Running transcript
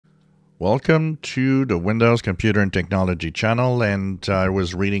Welcome to the Windows Computer and Technology channel, and I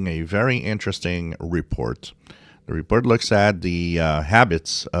was reading a very interesting report. The report looks at the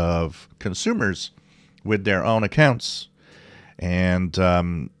habits of consumers with their own accounts, and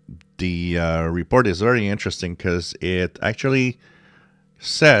the report is very interesting because it actually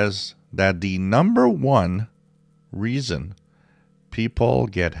says that the number one reason people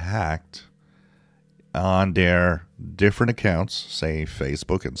get hacked on their different accounts, say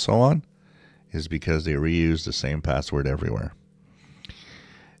Facebook and so on, is because they reuse the same password everywhere.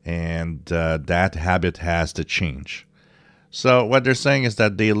 And that habit has to change. So what they're saying is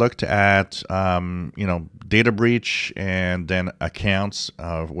that they looked at, data breach and then accounts.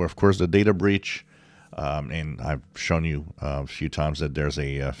 Where of course, the data breach, and I've shown you a few times that there's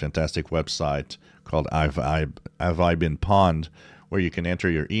a fantastic website called Have I Been Pwned, where you can enter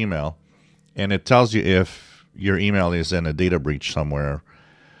your email, and it tells you if your email is in a data breach somewhere.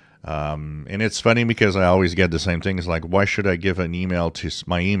 And it's funny because I always get the same thing. It's like, why should I give my email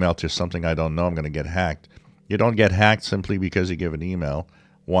to something I don't know? I'm going to get hacked. You don't get hacked simply because you give an email.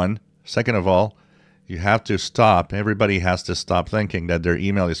 One. Second of all, you have to stop. Everybody has to stop thinking that their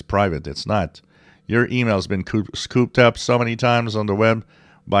email is private. It's not. Your email has been scooped up so many times on the web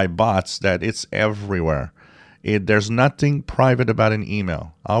by bots that it's everywhere. There's nothing private about an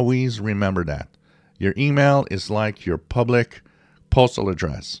email. Always remember that. Your email is like your public postal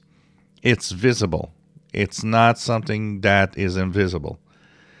address. It's visible. It's not something that is invisible.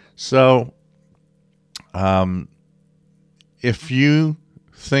 So, if you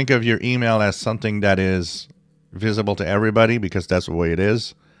think of your email as something that is visible to everybody, because that's the way it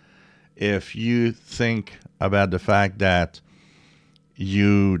is, if you think about the fact that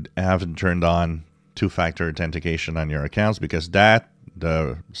you haven't turned on two-factor authentication on your accounts, because that,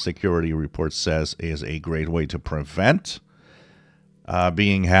 the security report says, is a great way to prevent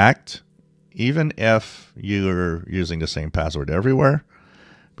being hacked, even if you're using the same password everywhere,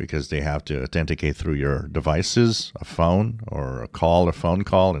 because they have to authenticate through your devices, a phone or a phone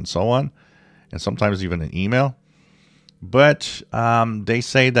call, and so on, and sometimes even an email. But they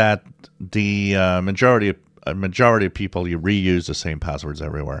say that the majority of people, you reuse the same passwords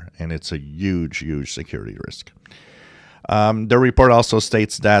everywhere, and it's a huge security risk. The report also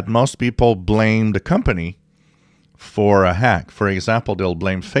states that most people blame the company for a hack. For example, they'll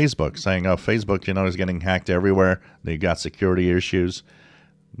blame Facebook, saying, oh, Facebook, is getting hacked everywhere. They got security issues.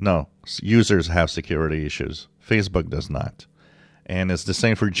 No, users have security issues. Facebook does not. And it's the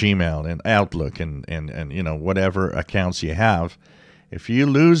same for Gmail and Outlook and whatever accounts you have. If you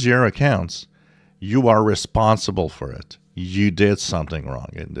lose your accounts, you are responsible for it. You did something wrong.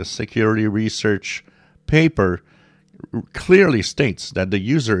 And the security research paper clearly states that the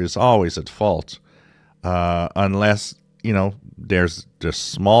user is always at fault, unless there's the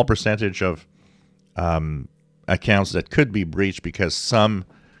small percentage of accounts that could be breached because some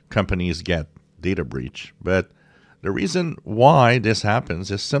companies get data breach. But the reason why this happens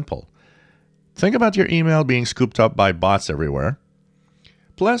is simple. Think about your email being scooped up by bots everywhere.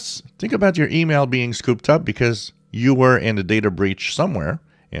 Plus, think about your email being scooped up because you were in a data breach somewhere,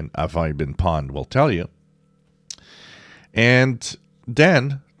 and Have I Been Pwned will tell you. And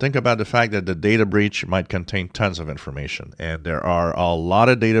then think about the fact that the data breach might contain tons of information. And there are a lot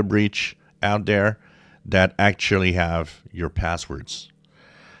of data breach out there that actually have your passwords.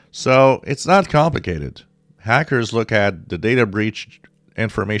 So it's not complicated. Hackers look at the data breach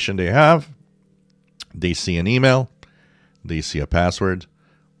information they have. They see an email. They see a password.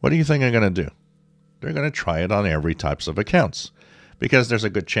 What do you think they're going to do? They're going to try it on every types of accounts, because there's a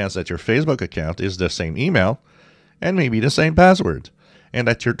good chance that your Facebook account is the same email and maybe the same password, and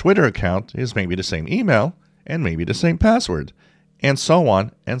that your Twitter account is maybe the same email and maybe the same password, and so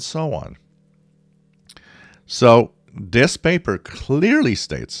on and so on. So this paper clearly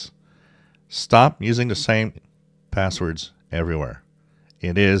states, stop using the same passwords everywhere.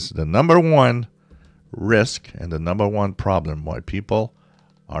 It is the number one risk and the number one problem why people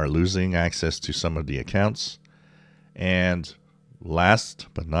are losing access to some of the accounts. And last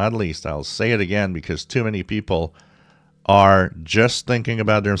but not least, I'll say it again because too many people are just thinking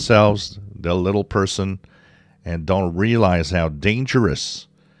about themselves, the little person, and don't realize how dangerous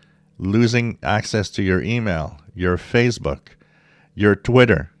losing access to your email, your Facebook, your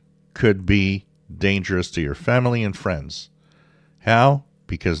Twitter could be dangerous to your family and friends. How?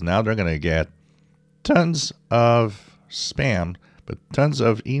 Because now they're going to get tons of spam, but tons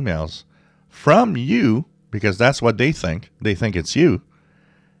of emails from you, because that's what they think. They think it's you,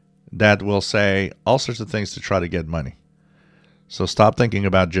 that will say all sorts of things to try to get money. So stop thinking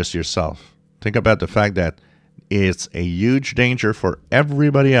about just yourself. Think about the fact that it's a huge danger for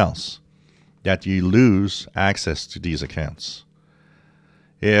everybody else. that you lose access to these accounts.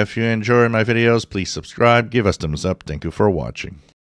 If you enjoy my videos, please subscribe, give us thumbs up. Thank you for watching.